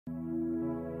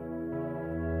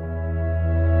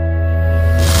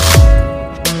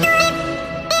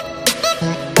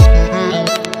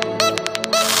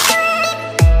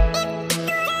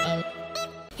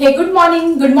Hey, good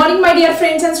morning my dear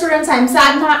friends and students. I am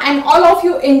Sadhna and all of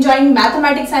you enjoying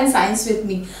mathematics and science with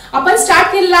me. आपण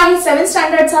start केलेला आहे 7th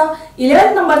स्टँडर्डचा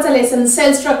 11th नंबरचा lesson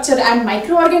sale structure and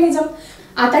micro organism.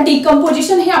 आता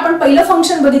decomposition हे आपण पहिलं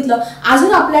function बघितलं.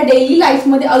 अजून आपल्या डेली लाईफ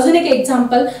मध्ये अजून एक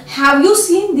example. Have you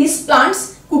seen this plants?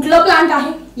 कुठलं प्लांट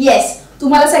आहे? येस,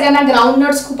 तुम्हाला सगळ्यांना ग्राउंड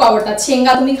नट्स खूप आवडतात.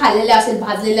 शेंगा तुम्ही खाल्लेल्या असेल,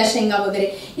 भाजलेल्या शेंगा वगैरे.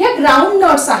 या ग्राउंड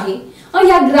नट्स आहे.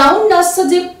 या ग्राउंड नट्सचं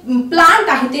जे प्लांट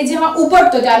आहे ते जेव्हा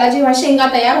उपटतो, त्याला जेव्हा शेंगा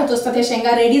तयार होत असतात, त्या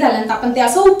शेंगा रेडी झाल्यानंतर आपण ते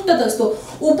असं उपटत असतो.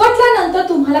 उपटल्यानंतर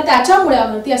तुम्हाला त्याच्या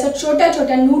मुळावरती असं छोट्या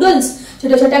छोट्या नूडल्स,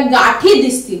 छोट्या छोट्या गाठी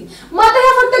दिसतील. मग आता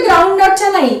या फक्त ग्राउंड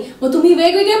नटच्या नाही, मग तुम्ही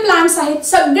वेगवेगळे प्लांट्स आहेत,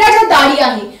 सगळ्याच्या डाळी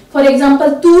आहे. फॉर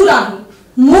एक्झाम्पल तूर आहे,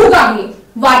 मूग आहे,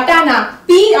 वाटाणा,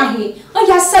 पीठ आहे.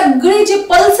 या सगळे जे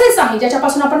पल्सेस आहे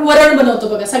ज्याच्यापासून आपण वरण बनवतो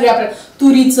बघा, सगळ्या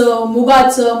तुरीचं,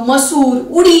 मुगाचं, मसूर,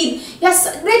 उडीद, या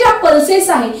सगळे ज्या पल्सेस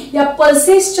आहे, या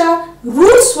पल्सेसच्या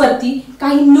रूट्स वरती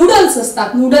काही नूडल्स असतात.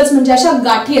 नूडल्स म्हणजे अशा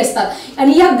गाठी असतात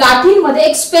आणि या गाठींमध्ये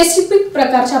एक स्पेसिफिक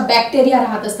प्रकारच्या बॅक्टेरिया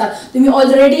राहत असतात. तुम्ही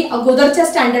ऑलरेडी अगोदरच्या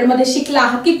स्टँडर्ड मध्ये शिकला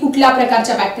आहात की कुठल्या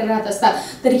प्रकारच्या बॅक्टेरिया राहत असतात.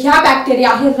 तर ह्या बॅक्टेरिया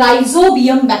आहे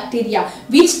rhizobium bacteria.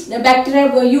 Which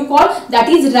bacteria you call? That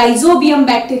is rhizobium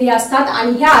bacteria असतात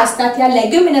आणि ह्या असतात ह्या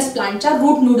लेग्युमिनस प्लांटच्या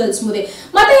रूट नूडल्स मध्ये.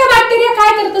 मग आता या बॅक्टेरिया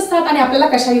काय करत असतात आणि आपल्याला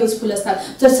कशा युजफुल असतात?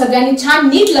 जर सगळ्यांनी छान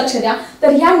नीट लक्ष द्या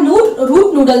तर ह्या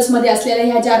रूट नूडल्स मध्ये असलेल्या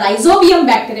ह्या ज्या रायझोबियम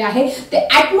बॅक्टेरिया आहे ते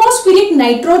ॲटमॉस्फिरिक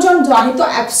नायट्रोजन जो आहे तो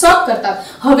ऍब्सॉर्ब करतात.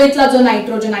 हवेतला जो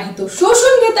नायट्रोजन आहे तो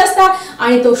शोषून घेत असतात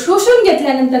आणि तो शोषून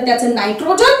घेतल्यानंतर त्याचं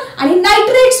नायट्रोजन आणि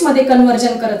नायट्रेट्स मध्ये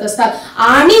कन्व्हर्जन करत असतात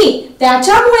आणि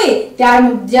त्याच्यामुळे त्या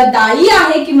ज्या डाळी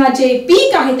आहे किंवा जे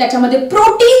पीक आहे त्याच्यामध्ये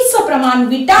प्रोटीन्सचं प्रमाण,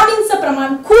 विटामिनचं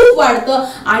प्रमाण खूप वाढतं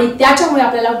आणि त्याच्यामुळे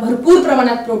आपल्याला भरपूर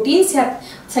प्रमाणात प्रोटीन्स ह्या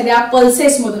सगळ्या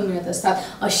पल्सेस मधून मिळत असतात.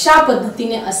 अशा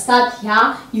पद्धतीने असतात ह्या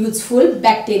युजफुल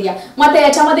बॅक्टेरिया. मग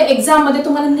याच्यामध्ये एक्झाम मध्ये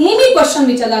तुम्हाला नेहमी क्वेश्चन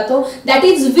विचारला जातो, that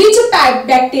is which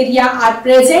bacteria R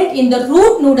present in the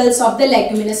route noodles of the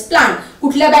leguminous plant.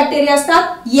 कुठल्या बॅक्टेरिया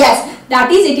असतात? Yes,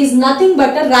 that is, it is nothing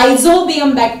but a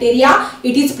rhizobium bacteria.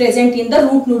 It is present in the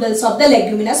root noodles of the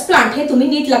leguminous plant. हे तुम्ही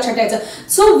नीट लक्षात ठेवायचं.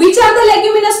 So which are the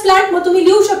leguminous plant? मग तुम्ही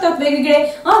लिहू शकतात वेगवेगळे.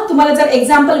 तुम्हाला जर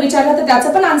एक्झाम्पल विचारलं तर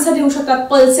त्याचं पण आन्सर लिहू शकतात.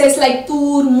 पल्सेस लाईक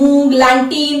तूर, मूग,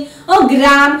 लॅन्टीन,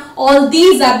 ग्राम, all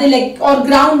these are the or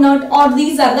groundnut, or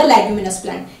these are the leguminous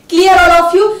plant. Clear all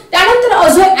of you? त्यानंतर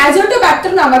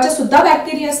ॲझोटोबॅक्टर नावाच्या सुद्धा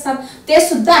बॅक्टेरिया असतात. ते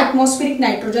सुद्धा ॲटमॉस्फिरिक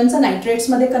नायट्रोजनचं नायट्रेट्स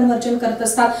मध्ये कन्व्हर्जन करत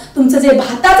असतात. तुमचं जे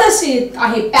भाताचं शेत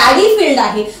आहे, पॅडी फील्ड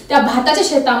आहे, त्या भाताच्या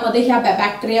शेतामध्ये ह्या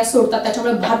बॅक्टेरिया सोडतात.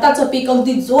 त्याच्यामुळे भाताचं पीक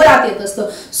अगदी जोरात येत असतं.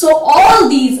 So all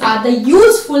these R the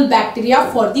useful bacteria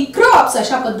for the crops.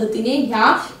 अशा पद्धतीने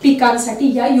ह्या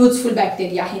पिकांसाठी ह्या युजफुल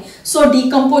बॅक्टेरिया आहे. सो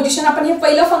डिकम्पोजिशन आपण हे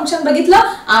पहिलं फंक्शन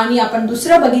बघितलं आणि आपण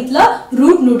दुसरं बघितलं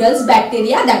route noodles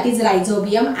bacteria, that is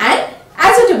rhizobium and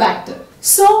azotobacter.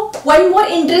 So one more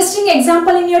interesting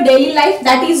example in your daily life,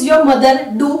 that is your mother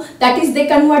do, that is they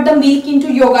convert the milk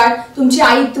into yogurt. तुमची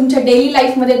आई तुमच्या daily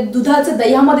life मध्ये दुधाचं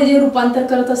दह्यामध्ये जे रूपांतर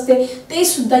करत असते ते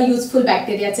सुद्धा युजफुल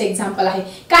बॅक्टेरियाचे एक्झाम्पल आहे.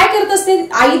 काय करत असते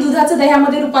आई दुधाचं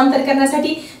दह्यामध्ये रूपांतर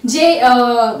करण्यासाठी? जे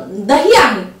दही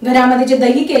आहे, घरामध्ये जे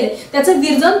दही केले त्याचं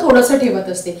विरजन थोडंसं ठेवत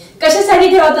असते. कशासाठी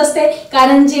ठेवत असते?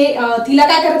 कारण जे तिला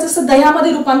काय करायचं असतं,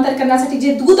 दह्यामध्ये रूपांतर करण्यासाठी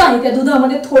जे दूध आहे त्या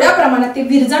दुधामध्ये थोड्या प्रमाणात ते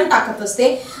विरजन टाकत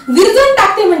असते. विरजन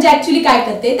टाकते म्हणजे ऍक्च्युली काय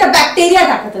करते, त्या बॅक्टेरिया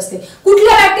टाकत असते.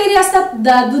 कुठल्या बॅक्टेरिया असतात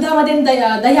दुधामध्ये,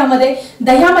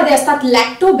 दह्यामध्ये असतात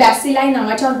लॅक्टोबॅसिलाई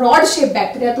नावाच्या रॉड शेप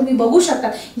बॅक्टेरिया. तुम्ही बघू शकता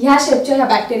ह्या शेपच्या ह्या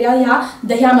बॅक्टेरिया ह्या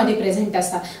दह्यामध्ये प्रेझेंट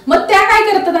असतात. मग त्या काय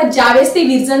करतात, ज्यावेळेस ते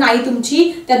विरजन आई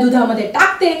तुमची त्या दुधामध्ये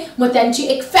टाकते मग त्यांची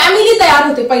एक फॅमिली तयार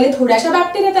होते. पहिले थोड्याशा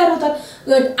बॅक्टेरिया तयार होतात,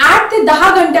 8 ते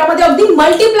 10 घंट्यामध्ये अगदी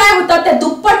मल्टिप्लाय होतात. त्या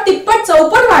दुप्पट, तिप्पट,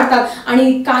 चौपट वाढतात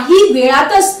आणि काही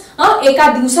वेळातच एका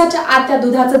दिवसाच्या आत त्या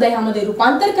दुधाचं दह्यामध्ये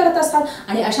रूपांतर करत असतात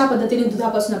आणि अशा पद्धतीने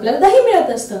दुधापासून आपल्याला दही मिळत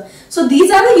असतं. So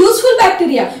these R the useful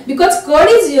bacteria because curd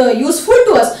is useful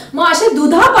to us. मग असे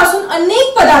दुधापासून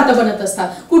अनेक पदार्थ बनत असतात.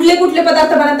 कुठले कुठले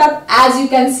पदार्थ बनतात? As you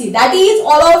can see, that is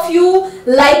all of you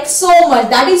like so much,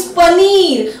 that is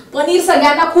paneer. Paneer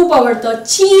सगळ्यांना खूप आवडतं.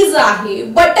 चीज आहे,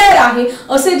 बटर आहे,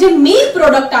 असे जे मिल्क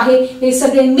प्रोडक्ट आहे हे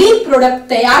सगळे मिल्क प्रोडक्ट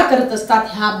तयार करत असतात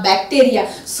ह्या bacteria.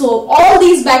 So all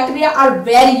these bacteria R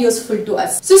very useful to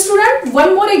us. So student, one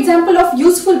more example of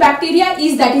useful bacteria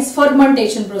is that is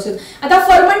fermentation process. आता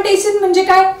fermentation म्हणजे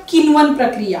काय? किण्वन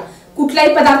प्रक्रिया.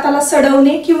 कुठल्याही पदार्थाला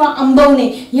सडवणे किंवा आंबवणे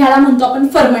ह्याला म्हणतो आपण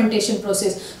fermentation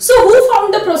process. So who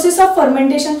found the process of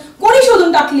fermentation? कोणी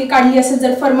शोधून काढली असेल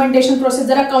जर फर्मेंटेशन प्रोसेस?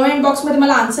 जरा कमेंट बॉक्स मध्ये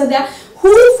मला आन्सर द्या.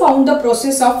 हु found the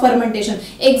process of fermentation?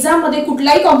 Exam मध्ये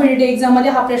कुठल्याही कॉम्पिटेटिव्ह एक्झाम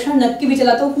मध्ये हा प्रश्न नक्की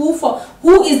विचारला जातो,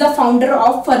 हु is the founder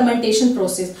of fermentation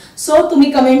process? So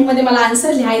तुम्ही कमेंट मध्ये मला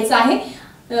आन्सर लिहायचा आहे.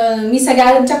 मी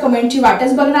सगळ्यांच्या कमेंटची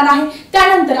वाटच बघणार आहे.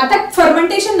 त्यानंतर आता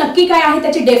फर्मेंटेशन नक्की काय आहे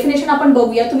त्याची डेफिनेशन आपण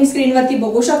बघूया. तुम्ही स्क्रीनवरती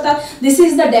बघू शकता. दिस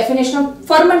is the definition of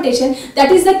fermentation.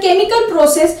 That is the chemical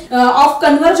process of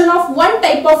conversion of one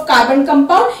type of carbon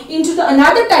compound into the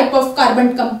another type of carbon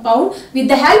compound with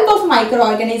the help of micro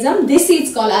organism. This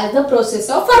is called as the process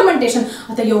of fermentation.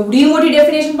 आता एवढी मोठी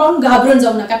definition पाहून घाबरून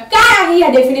जाऊ नका. काय आहे या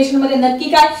डेफिनेशन मध्ये नक्की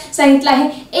काय सांगितलं आहे?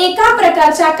 एका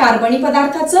प्रकारच्या कार्बनी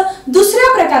पदार्थाचं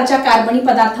दुसऱ्या प्रकारच्या कार्बनी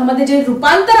पदार्थामध्ये जे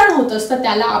रूपांतरण होत असतं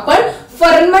त्याला आपण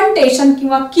फर्मेंटेशन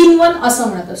किंवा किण्वन असं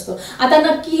म्हणत असतो. आता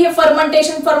नक्की हे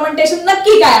फर्मेंटेशन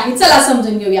नक्की काय आहे चला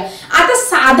समजून घेऊया. आता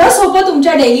साधं सोपं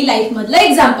तुमच्या डेली लाईफ मधलं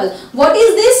example. What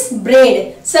is this? Bread.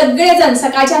 सगळेजण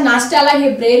सकाळच्या नाश्त्याला हे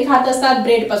ब्रेड खात असतात.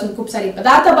 ब्रेड पासून खूप सारे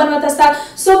पदार्थ बनवत असतात.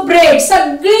 सो ब्रेड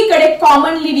सगळीकडे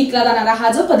कॉमनली विकला जाणारा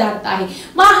हा जो पदार्थ आहे.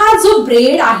 मग हा जो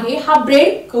ब्रेड आहे हा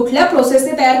ब्रेड कुठल्या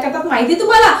प्रोसेसने तयार करतात माहिती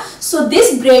तुम्हाला? So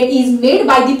this bread is made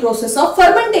by the process of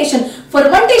fermentation.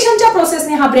 फर्मेंटेशनच्या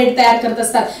प्रोसेसने हा ब्रेड तयार करत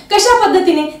असतात. कशा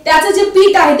पद्धतीने? त्याचं जे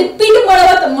पीठ आहे ते पीठ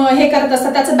मळवत हे करत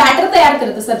असतात. त्याचं बॅटर तयार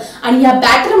करत असतात आणि या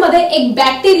बॅटर मध्ये एक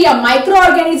बॅक्टेरिया मायक्रो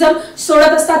ऑर्गॅनिझम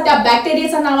सोडत असतात. त्या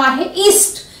बॅक्टेरियाचं नाव आहे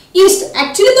ईस्ट. ईस्ट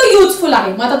ऍक्च्युअली तो युजफुल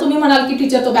आहे. मग आता तुम्ही म्हणाल की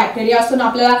टीचर तो बॅक्टेरिया असतो ना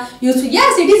आपल्याला useful.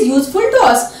 Yes it is useful to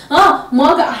us.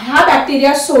 मग हा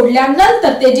बॅक्टेरिया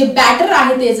सोडल्यानंतर ते जे बॅटर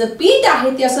आहे ते जे पीठ आहे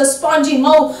ते असं स्पॉन्जी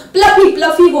मऊ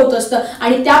प्लफी होत असतं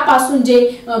आणि त्यापासून जे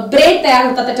ब्रेड तयार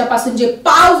होतात त्याच्यापासून जे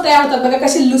पाव तयार होतात बघा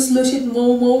कसे लुसलुशीत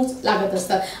मऊ लागत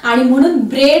असतात. आणि म्हणून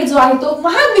ब्रेड जो आहे तो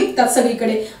महाग विकतात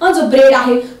सगळीकडे. जो ब्रेड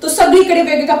आहे तो सगळीकडे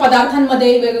वेगवेगळ्या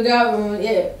पदार्थांमध्ये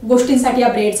वेगवेगळ्या गोष्टींसाठी या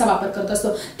ब्रेडचा वापर करत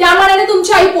असतो. त्यामानाने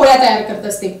तुमची आई पोळ्या तयार करत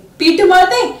असते. पीठ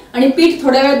मळते आणि पीठ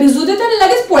थोड्या वेळ भिजू देते आणि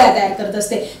लगेच पोळ्या तयार करत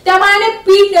असते. त्यामानाने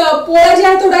पोळ्या ज्या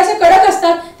आहेत थोड्याशा कडक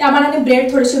असतात. त्यामानाने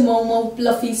ब्रेड थोडेसे मऊ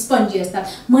प्लफी स्पंजी असतात.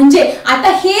 म्हणजे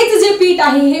आता हेच जे पीठ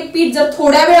आहे हे पीठ जर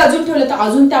थोड्या वेळ अजून ठेवलं तर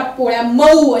अजून त्या पोळ्या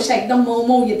मऊ अशा एकदम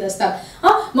मऊ येत असतात.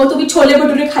 मग तुम्ही छोले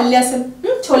भटुरे खाल्ले असेल.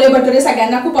 छोले भटुरे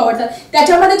सगळ्यांना खूप आवडतात.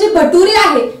 त्याच्यामध्ये जे भटुरे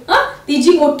आहे ती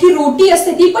जी मोठी रोटी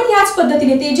असते ती पण याच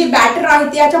पद्धतीने ते जे बॅटर आहे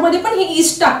त्याच्यामध्ये पण हे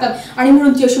ईस्ट टाकतात आणि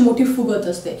म्हणून ती अशी मोठी फुगत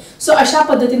असते. सो अशा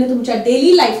पद्धतीने तुमच्या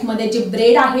डेली लाईफ मध्ये जे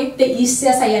ब्रेड आहे ते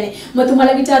ईस्टच्या साह्याने. मग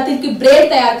तुम्हाला विचारतील की ब्रेड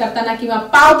तयार करताना किंवा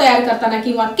पाव तयार करताना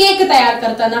किंवा केक तयार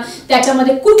करताना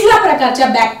त्याच्यामध्ये कुठल्या प्रकारच्या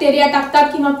बॅक्टेरिया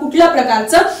टाकतात किंवा कुठल्या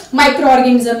प्रकारचं मायक्रो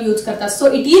ऑर्गॅनिझम यूज करतात.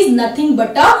 So it is nothing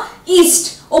but a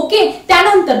east. Okay.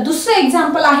 त्यानंतर दुसरं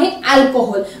एक्झाम्पल आहे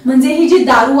अल्कोहोल. म्हणजे ही जी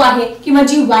दारू आहे किंवा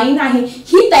जी वाईन आहे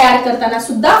ही तयार करताना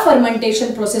सुद्धा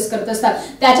फर्मेंटेशन प्रोसेस करत असतात.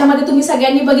 त्याच्यामध्ये तुम्ही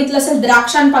सगळ्यांनी बघितलं असेल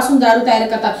द्राक्षांपासून दारू तयार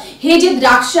करतात. हे जे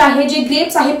द्राक्ष आहे जे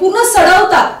ग्रेप्स आहे पूर्ण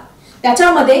सडवतात.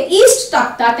 त्याच्यामध्ये ईस्ट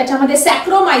टाकतात. त्याच्यामध्ये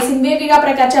सॅक्रोमायसिन वेगवेगळ्या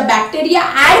प्रकारच्या बॅक्टेरिया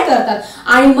ऍड करतात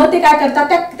आणि मग ते काय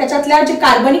करतात त्याच्यातल्या जे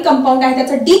कार्बनिक कंपाऊंड आहे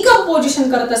त्याचं डिकम्पोजिशन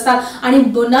करत असतात आणि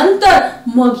नंतर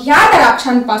मग ह्या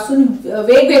द्राक्षांपासून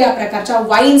वेगवेगळ्या प्रकारच्या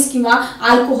वाईन्स किंवा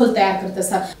अल्कोहोल तयार करत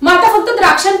असतात. मग आता फक्त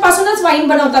द्राक्षांपासूनच वाईन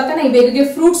बनवतात का नाही? वेगवेगळे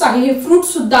फ्रुट्स आहे हे फ्रुट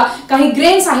सुद्धा काही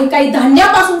ग्रेन्स आहे काही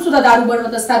धान्यापासून सुद्धा दारू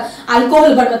बनवत असतात.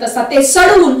 अल्कोहोल बनवत असतात. ते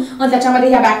सडवून त्याच्यामध्ये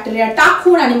ह्या बॅक्टेरिया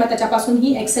टाकून आणि मग त्याच्यापासून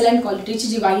ही एक्सलंट क्वालिटीची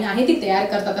जी वाईन आहे तयार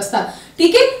करतात असतात.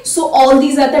 ठीक आहे. So all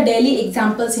these R the daily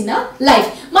examples in a life.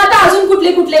 मग आता अजून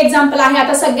कुठले एक्झाम्पल आहे?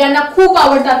 आता सगळ्यांना खूप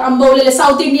आवडतात आंबवलेले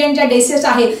साऊथ इंडियन ज्या डिशेस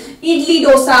आहेत. इडली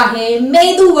डोसा आहे,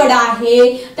 मेदू वडा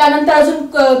आहे, त्यानंतर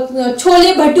अजून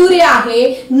छोले भटुरे आहे,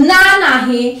 नान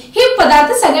आहे. हे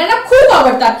पदार्थ सगळ्यांना खूप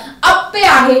आवडतात. अप्पे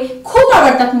आहे खूप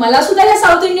आवडतात. मला सुद्धा या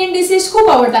साऊथ इंडियन डिशेस खूप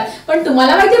आवडतात. पण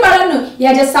तुम्हाला माहिती बाळांनो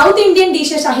या ज्या साऊथ इंडियन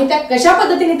डिशेस आहेत त्या कशा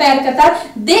पद्धतीने तयार करतात?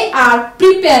 They are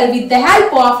prepare with the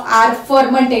help of R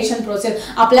fermentation process.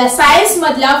 आपल्या सायन्स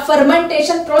मधल्या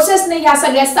फर्मेंटेशन प्रोसेसने ह्या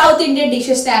सगळ्या साऊथ इंडियन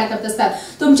डिशेस तयार करत असतात.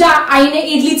 तुमच्या आईने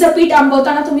इडलीचं पीठ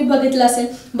आंबवताना तुम्ही बघितलं असेल.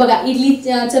 बघा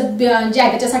इडलीचं जे आहे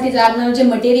त्याच्यासाठी लागणारं जे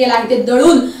मटेरियल आहे ते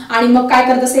दळून आणि मग काय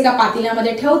करत असते एका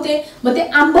पातेल्यामध्ये ठेवते. मग ते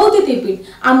आंबवते. ते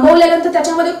पीठ आंबवल्यानंतर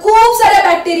त्याच्यामध्ये खूप साऱ्या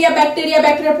बॅक्टेरिया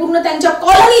पूर्ण त्यांच्या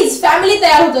कॉलनीज फॅमिली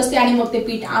तयार होत असते आणि मग ते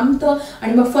पीठ आंबतं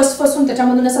आणि मग फसफसून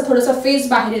त्याच्यामधून असं थोडंसं फेस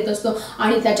बाहेर येत असतो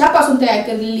आणि त्याच्यापासून तयार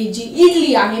केलेली जी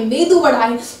इडली आहे मेदू वडा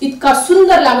आहे इतका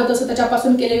सुंदर लागत असतो.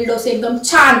 त्याच्यापासून केलेले डोसे एकदम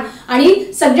छान. आणि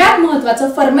सगळ्यात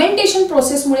महत्वाचं फर्मेंटेशन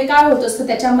प्रोसेसमुळे काय होत असतं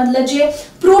त्याच्यामधलं जे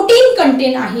प्रोटीन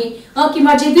कंटेंट आहे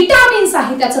किंवा जे विटामिन्स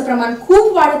आहे त्याचं प्रमाण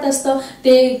खूप वाढत असतं.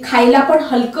 ते खायला पण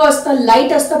हलकं असतं,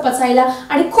 लाईट असतं पचायला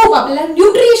आणि खूप आपल्याला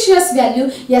न्यूट्रिशियस व्हॅल्यू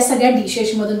या सगळ्या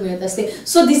डिशेस मधून मिळत असते.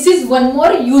 So this is one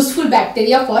more useful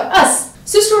bacteria for us.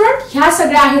 So student ह्या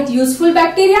सगळ्या आहेत युजफुल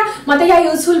बॅक्टेरिया. मग आता या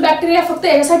युजफुल बॅक्टेरिया फक्त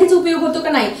याच्यासाठीच उपयोग होतो का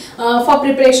नाही? For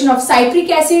preparation of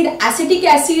citric acid, acetic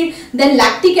acid, then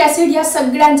lactic acid या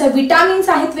सगळ्यांच्या विटामिन्स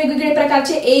आहेत वेगवेगळे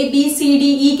प्रकारचे A, B, C,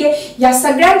 D, E, K या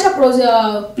सगळ्यांच्या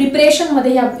प्रिपरेशन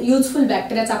मध्ये या युजफुल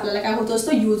बॅक्टेरियाचा आपल्याला काय होत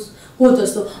असतो यूज होत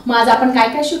असतो. मग आज आपण काय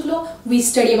काय शिकलो? We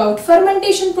study about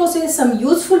fermentation process, some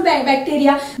useful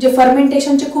bacteria, जे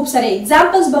फर्मेंटेशनचे खूप सारे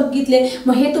एक्झाम्पल्स बघितले.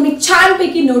 मग हे तुम्ही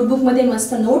छानपैकी नोटबुक मध्ये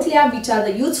मस्त नोट लिहा, which are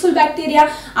the useful bacteria,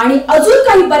 आणि अजून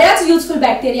काही बऱ्याच युजफुल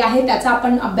बॅक्टेरिया आहे त्याचा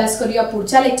आपण अभ्यास करूया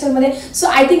पुढच्या लेक्चर मध्ये. सो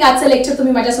आय थिंक आजचं लेक्चर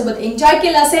तुम्ही माझ्यासोबत एन्जॉय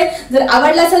केलं असेल. जर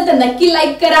आवडलं असेल तर नक्की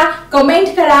लाईक करा,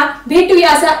 कमेंट करा. भेटूया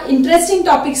असा इंटरेस्टिंग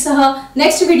टॉपिक सह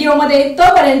नेक्स्ट व्हिडिओ मध्ये.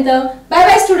 तोपर्यंत बाय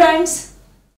बाय स्टुडंट्स.